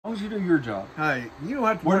long as you do your job. Hey, you don't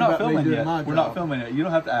have to worry about me doing my job. We're not filming yet. You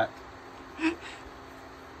don't have to act.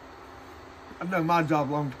 I've done my job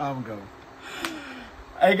a long time ago.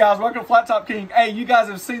 Hey guys, welcome to Flat Top King. Hey, you guys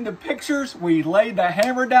have seen the pictures. We laid the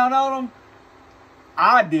hammer down on them.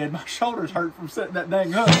 I did. My shoulders hurt from setting that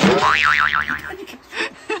dang hook.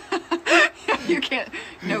 You can't.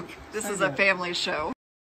 No, this is a family show.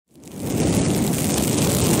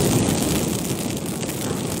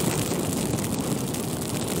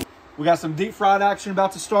 We got some deep fried action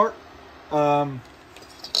about to start. You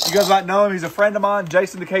guys might know him. He's a friend of mine.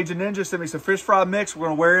 Jason the Cajun Ninja sent me some fish fry mix. We're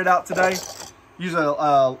gonna wear it out today. Use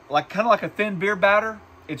a kind of like a thin beer batter.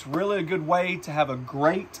 It's really a good way to have a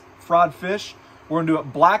great fried fish. We're gonna do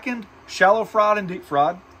it blackened, shallow fried, and deep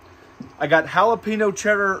fried. I got jalapeno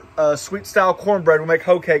cheddar sweet style cornbread. We'll make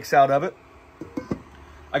hoe cakes out of it.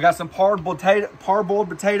 I got some parboiled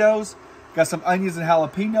potatoes. Got some onions and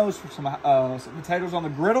jalapenos for some potatoes on the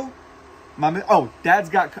griddle.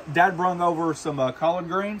 Dad brung over some collard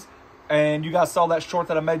greens, and you guys saw that short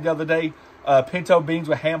that I made the other day. Pinto beans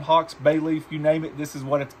with ham, hocks, bay leaf, you name it. This is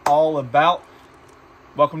what it's all about.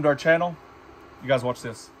 Welcome to our channel. You guys watch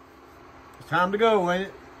this. It's time to go, ain't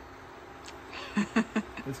it?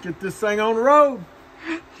 Let's get this thing on the road.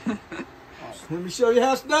 Let me show you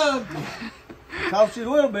how it's done. Cost you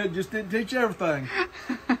a little bit, just didn't teach you everything.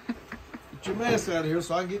 Get your mess out of here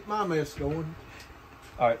so I can get my mess going.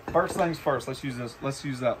 All right, first things first. Let's use this. Let's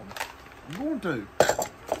use that one. I'm going to.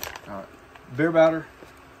 All right, beer batter.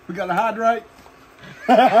 We got to hydrate.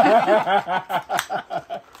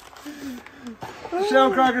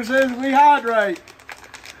 Shell Cracker says we hydrate.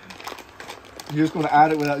 You're just going to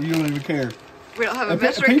add it without, you don't even care. We don't have a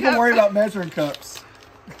measuring cup. People worry about measuring cups.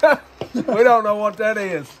 We don't know what that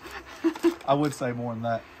is. I would say more than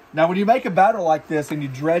that. Now, when you make a batter like this and you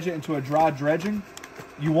dredge it into a dry dredging,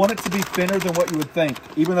 you want it to be thinner than what you would think.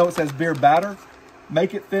 Even though it says beer batter,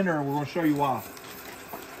 make it thinner, and we're going to show you why.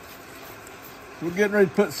 We're getting ready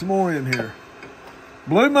to put some more in here.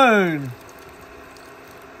 Blue Moon.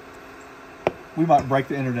 We might break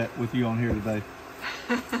the internet with you on here today.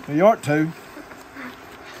 You ought to.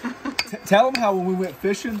 Tell them how when we went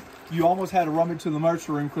fishing, you almost had to run into the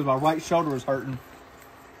emergency room because my right shoulder was hurting.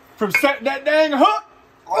 From setting that dang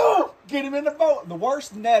hook, get him in the boat. The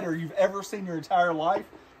worst netter you've ever seen in your entire life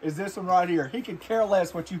is this one right here. He could care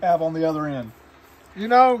less what you have on the other end. You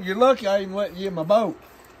know, you're lucky I even let you in my boat.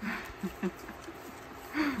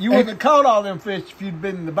 You wouldn't have caught all them fish if you'd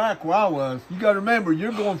been in the back where I was. You got to remember,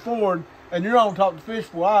 you're going forward, and you're on top of the fish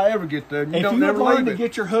before I ever get there. And you don't never leave to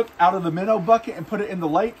get your hook out of the minnow bucket and put it in the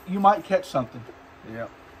lake, you might catch something. Yeah.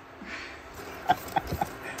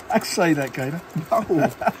 I can say that, Kata.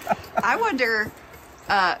 No. I wonder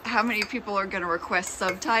how many people are going to request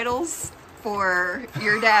subtitles for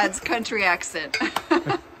your dad's country accent.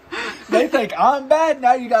 They think I'm bad.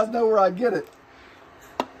 Now you guys know where I get it.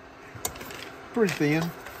 Pretty thin.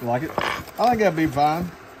 You like it? I think that'd be fine.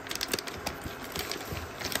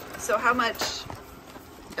 So how much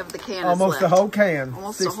of the can Almost is left? a whole can.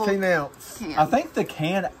 Almost 16 ounce. Can.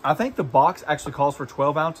 I think the box actually calls for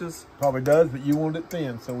 12 ounces. Probably does, but you wanted it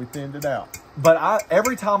thin, so we thinned it out. But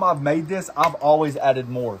every time I've made this, I've always added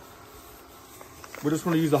more. We're just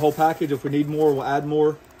going to use the whole package. If we need more, we'll add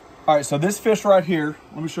more. All right, so this fish right here,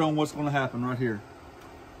 let me show them what's going to happen right here.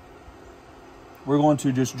 We're going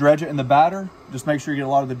to just dredge it in the batter. Just make sure you get a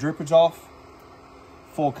lot of the drippage off.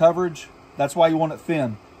 Full coverage. That's why you want it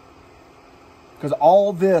thin. Because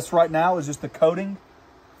all this right now is just the coating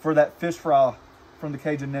for that fish fry from the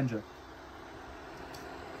Cajun Ninja.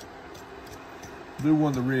 Do one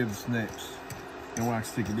of the ribs next. And when I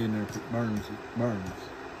stick it in there, if it burns, it burns.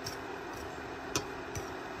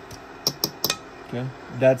 Okay.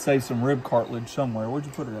 Dad saved some rib cartilage somewhere. Where'd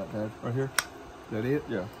you put it at, Dad? Right here? Is that it?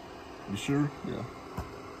 Yeah. You sure? Yeah.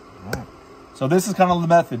 All right. So this is kind of the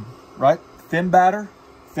method, right? Thin batter,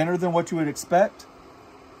 thinner than what you would expect.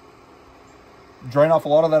 Drain off a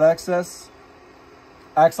lot of that excess.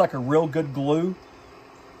 Acts like a real good glue.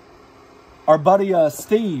 Our buddy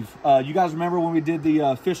Steve, you guys remember when we did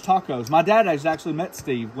the fish tacos? My dad actually met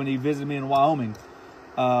Steve when he visited me in Wyoming.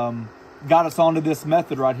 Got us onto this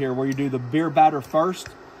method right here where you do the beer batter first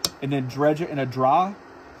and then dredge it in a dry.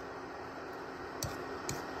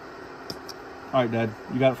 All right, Dad,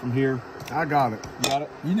 you got it from here. I got it. You got it?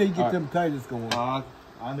 You need to get All them potatoes going. I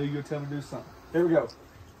knew you were telling me to do something. Here we go.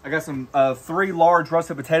 I got some 3 large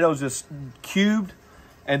russet potatoes just cubed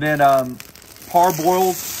and then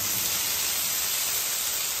parboiled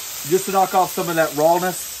just to knock off some of that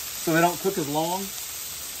rawness so they don't cook as long.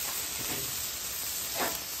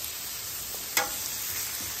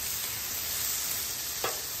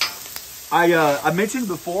 I mentioned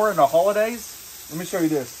before in the holidays, let me show you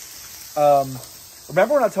this.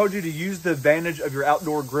 Remember when I told you to use the advantage of your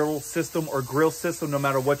outdoor griddle system or grill system no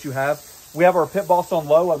matter what you have? We have our Pit Boss on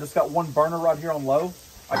low. I've just got one burner right here on low.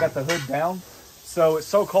 I got the hood down. So it's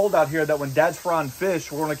so cold out here that when Dad's frying fish,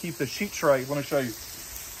 we're going to keep the sheet tray. Let me show you.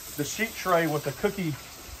 The sheet tray with the cookie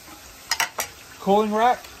cooling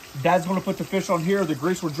rack. Dad's going to put the fish on here. The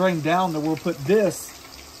grease will drain down. Then we'll put this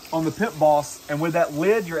on the Pit Boss. And with that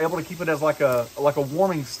lid, you're able to keep it as like a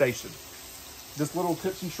warming station. Just little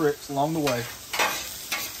tips and tricks along the way.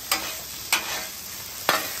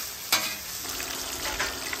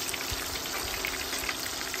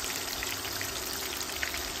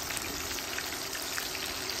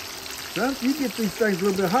 Son, you get these things a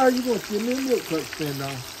little bit higher, you want to give me a milk truck stand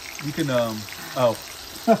on. You can, oh.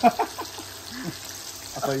 I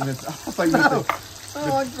thought you meant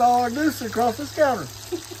No, I saw this across this counter.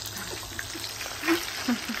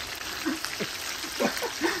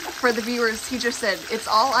 For the viewers, he just said, it's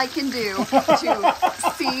all I can do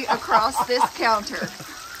to see across this counter.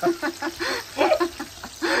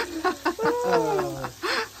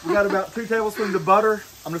 We got about 2 tablespoons of butter.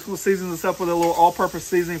 I'm just going to season this up with a little all-purpose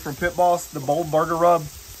seasoning from Pit Boss, the bold burger rub.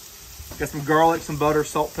 Got some garlic, some butter,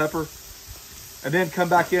 salt, pepper. And then come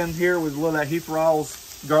back in here with a little of that Heath Riles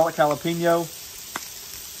garlic jalapeno.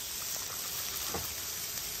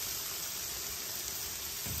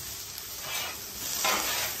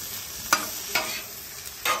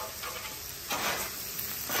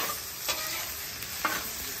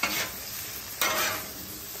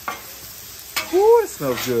 Ooh, it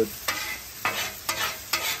smells good.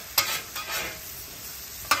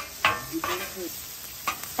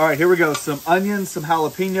 All right, here we go. Some onions, some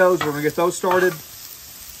jalapenos. We're gonna get those started.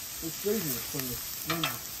 This season is from the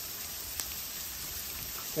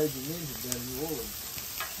Cajun Ninja down in New Orleans.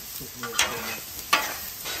 Took me up so much.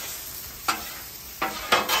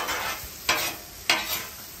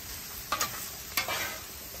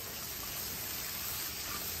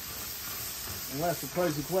 And that's a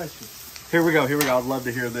crazy question. Here we go. Here we go. I'd love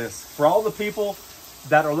to hear this. For all the people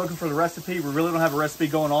that are looking for the recipe, we really don't have a recipe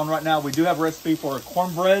going on right now. We do have a recipe for a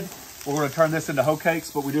cornbread. We're going to turn this into hoe cakes,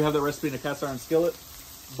 but we do have that recipe in a cast iron skillet.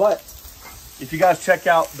 But if you guys check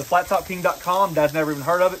out theflattopking.com, Dad's never even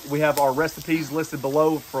heard of it. We have our recipes listed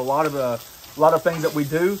below for a lot of things that we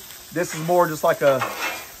do. This is more just like a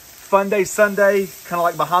fun day Sunday, kind of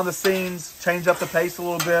like behind the scenes, change up the pace a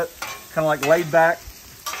little bit, kind of like laid back.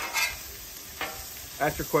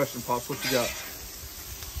 Ask your question, Pops. What you got?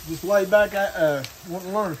 Just lay back, want to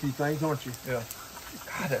learn a few things, aren't you? Yeah.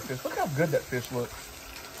 God, that fish. Look how good that fish looks.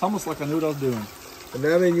 It's almost like I knew what I was doing. And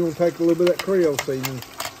now then you want to take a little bit of that Creole seasoning.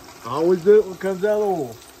 I always do it when it comes out of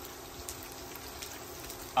oil.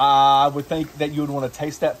 I would think that you would want to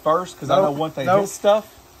taste that first, because I know one thing. Nope. His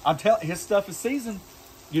stuff, his stuff is seasoned.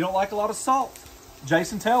 You don't like a lot of salt.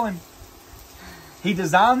 Jason, tell him. He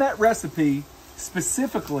designed that recipe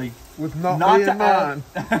specifically With not to being mine.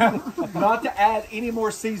 not to add any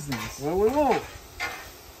more seasonings. Well, we won't.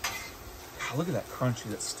 God, look at that crunchy,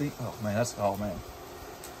 that steam. Oh man.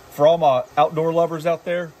 For all my outdoor lovers out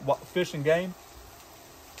there, fish and game.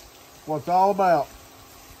 What's all about.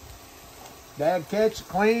 Dad catch it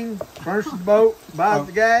clean, furnishes the boat, buys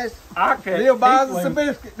the gas. Bill buys us a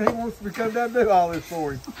biscuit and he wants to come down and do all this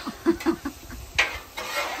for him.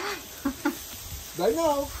 They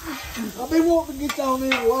know. I've been wanting to get on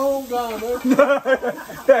this a long time.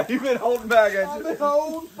 Yeah, you've been holding back, I've ain't been you?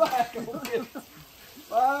 holding back on this.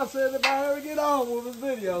 I said if I ever get on with his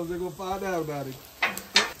videos, they're going to find out about it.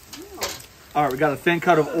 All right, we got a thin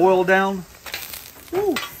cut of oil down.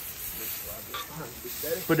 Woo.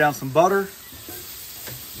 Put down some butter.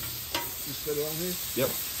 Just put it on here. Yep.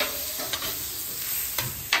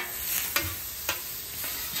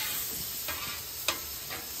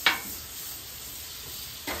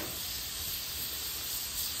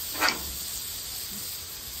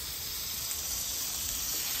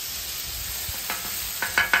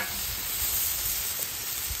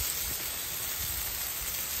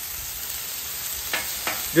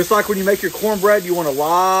 Just like when you make your cornbread, you want a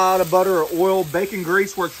lot of butter or oil. Bacon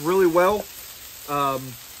grease works really well.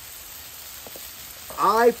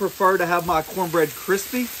 I prefer to have my cornbread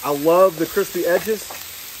crispy. I love the crispy edges.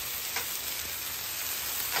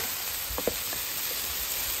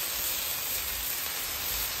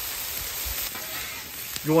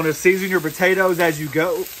 You want to season your potatoes as you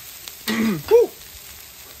go.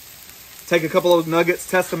 Take a couple of those nuggets,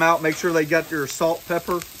 test them out, make sure they got your salt,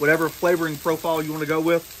 pepper, whatever flavoring profile you want to go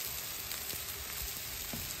with.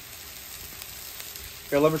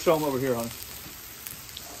 Here, let me show them over here, honey.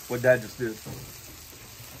 What Dad just did.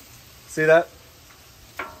 See that?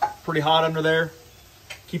 Pretty hot under there.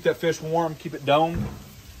 Keep that fish warm, keep it domed.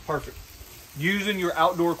 Perfect. Using your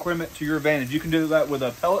outdoor equipment to your advantage. You can do that with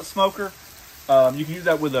a pellet smoker. You can use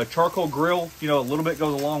that with a charcoal grill. You know, a little bit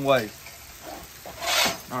goes a long way.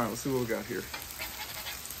 All right, let's see what we got here.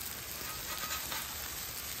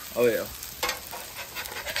 Oh yeah.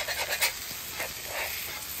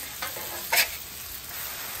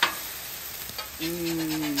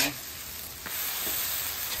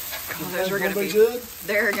 God, those are gonna be good.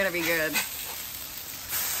 They're gonna be good.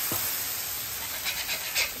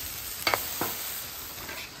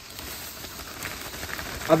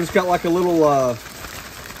 I've just got like a little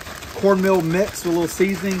cornmeal mix with a little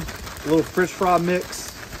seasoning, a little fish fry mix.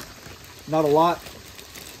 Not a lot.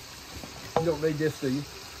 You don't need this, do you?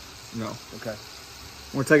 No. Okay.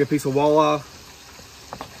 I'm gonna take a piece of walleye.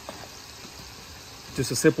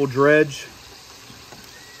 Just a simple dredge.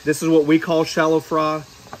 This is what we call shallow fry.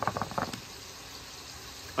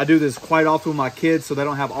 I do this quite often with my kids so they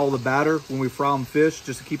don't have all the batter when we fry them fish,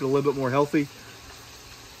 just to keep it a little bit more healthy.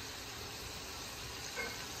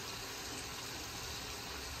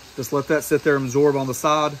 Just let that sit there and absorb on the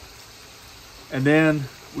side. And then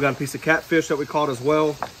we got a piece of catfish that we caught as well.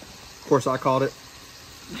 Of course, I caught it,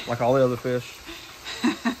 like all the other fish.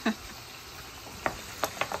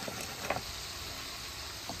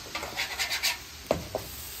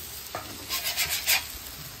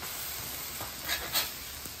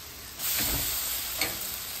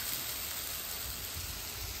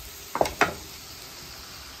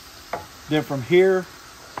 Then from here,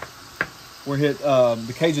 we're hit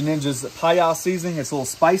the Cajun Ninja's Paya seasoning. It's a little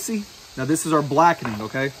spicy. Now this is our blackening,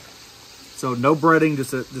 okay? So no breading,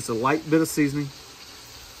 just a light bit of seasoning.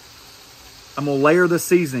 I'm gonna layer the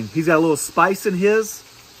seasoning. He's got a little spice in his.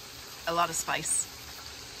 A lot of spice.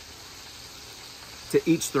 To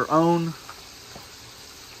each their own.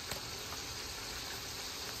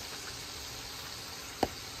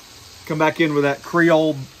 Come back in with that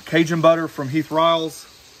Creole Cajun butter from Heath Riles.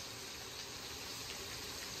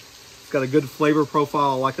 It's got a good flavor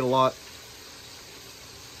profile. I like it a lot.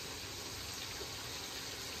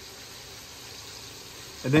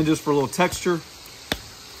 And then just for a little texture,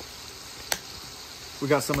 we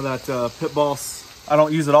got some of that Pit Boss. I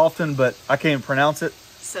don't use it often, but I can't even pronounce it.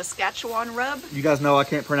 Saskatchewan rub. You guys know I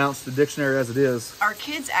can't pronounce the dictionary as it is. Our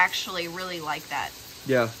kids actually really like that.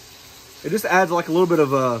 Yeah. It just adds like a little bit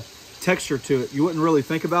of a texture to it. You wouldn't really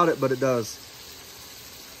think about it, but it does.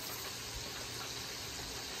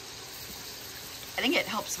 I think it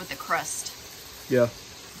helps with the crust. Yeah.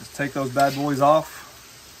 Just take those bad boys off.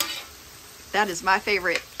 That is my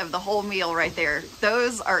favorite of the whole meal right there.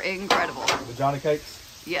 Those are incredible. The Johnny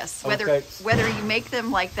cakes? Yes. Cakes. Whether you make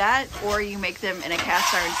them like that or you make them in a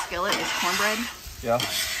cast iron skillet as cornbread. Yeah.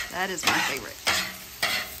 That is my favorite.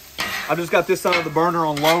 I just got this out of the burner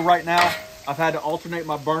on low right now. I've had to alternate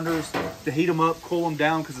my burners to heat them up, cool them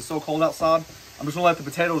down because it's so cold outside. I'm just gonna let the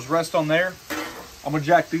potatoes rest on there. I'm gonna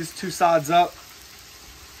jack these two sides up.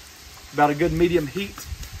 About a good medium heat.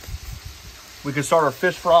 We can start our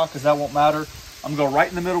fish fry because that won't matter. I'm gonna go right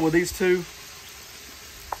in the middle with these two.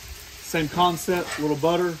 Same concept, a little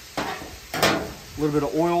butter, a little bit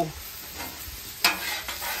of oil.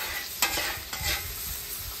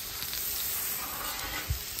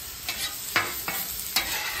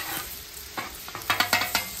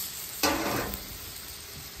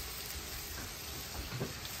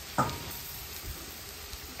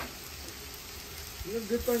 You know, the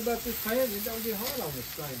good thing about this pan, it don't get hot on this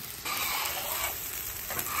thing.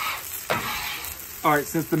 All right,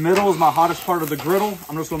 since the middle is my hottest part of the griddle,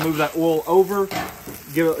 I'm just gonna move that oil over,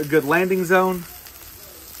 give it a good landing zone.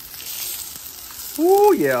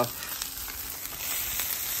 Ooh, yeah.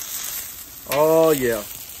 Oh, yeah.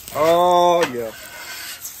 Oh, yeah.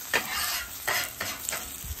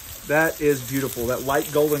 That is beautiful. That light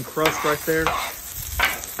golden crust right there.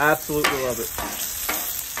 Absolutely love it.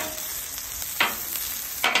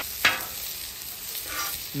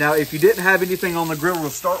 Now, if you didn't have anything on the griddle to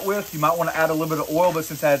start with, you might want to add a little bit of oil, but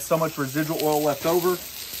since I had so much residual oil left over,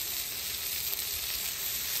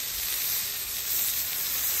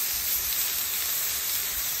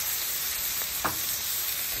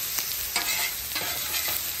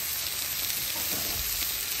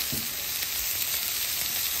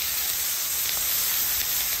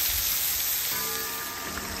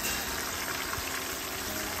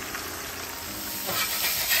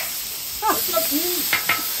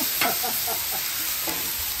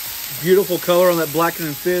 beautiful color on that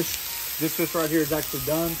blackened fish. This fish right here is actually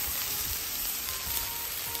done.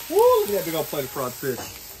 Woo, look at that big old plate of fried fish.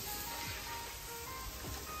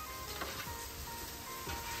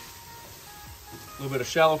 A little bit of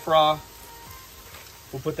shallow fry.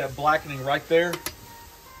 We'll put that blackening right there.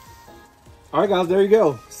 All right, guys, there you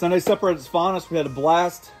go. Sunday supper at its finest. We had a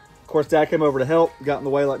blast. Of course, Dad came over to help, got in the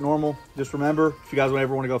way like normal. Just remember, if you guys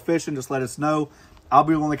ever want to go fishing, just let us know. I'll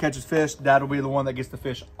be the one that catches fish. Dad will be the one that gets the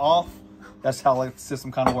fish off. That's how the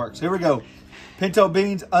system kind of works. Here we go. Pinto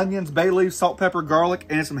beans, onions, bay leaves, salt, pepper, garlic,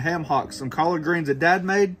 and some ham hocks. Some collard greens that Dad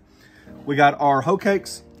made. We got our hoe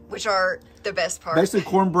cakes, which are the best part. Basically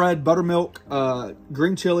cornbread, buttermilk,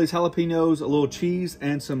 green chilies, jalapenos, a little cheese,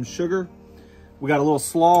 and some sugar. We got a little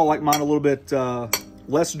slaw, like mine, a little bit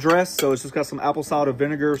less dressed. So it's just got some apple cider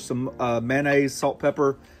vinegar, some mayonnaise, salt,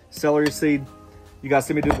 pepper, celery seed. You guys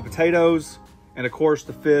see me do the potatoes. And of course,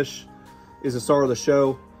 the fish is the star of the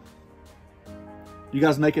show. You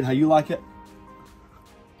guys make it how you like it.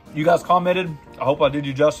 You guys commented. I hope I did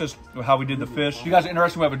you justice with how we did the fish. You guys are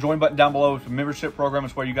interested, we have a join button down below. It's a membership program.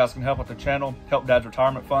 It's where you guys can help with the channel, help Dad's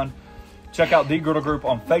retirement fund. Check out the Griddle group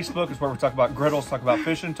on Facebook. It's where we talk about griddles, talk about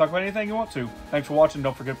fishing, talk about anything you want to. Thanks for watching.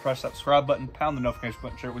 Don't forget to press that subscribe button, pound the notification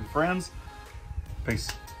button, share it with your friends. Peace.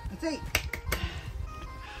 That's it.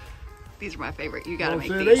 These are my favorite. You gotta make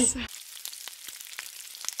Wanna these. see these?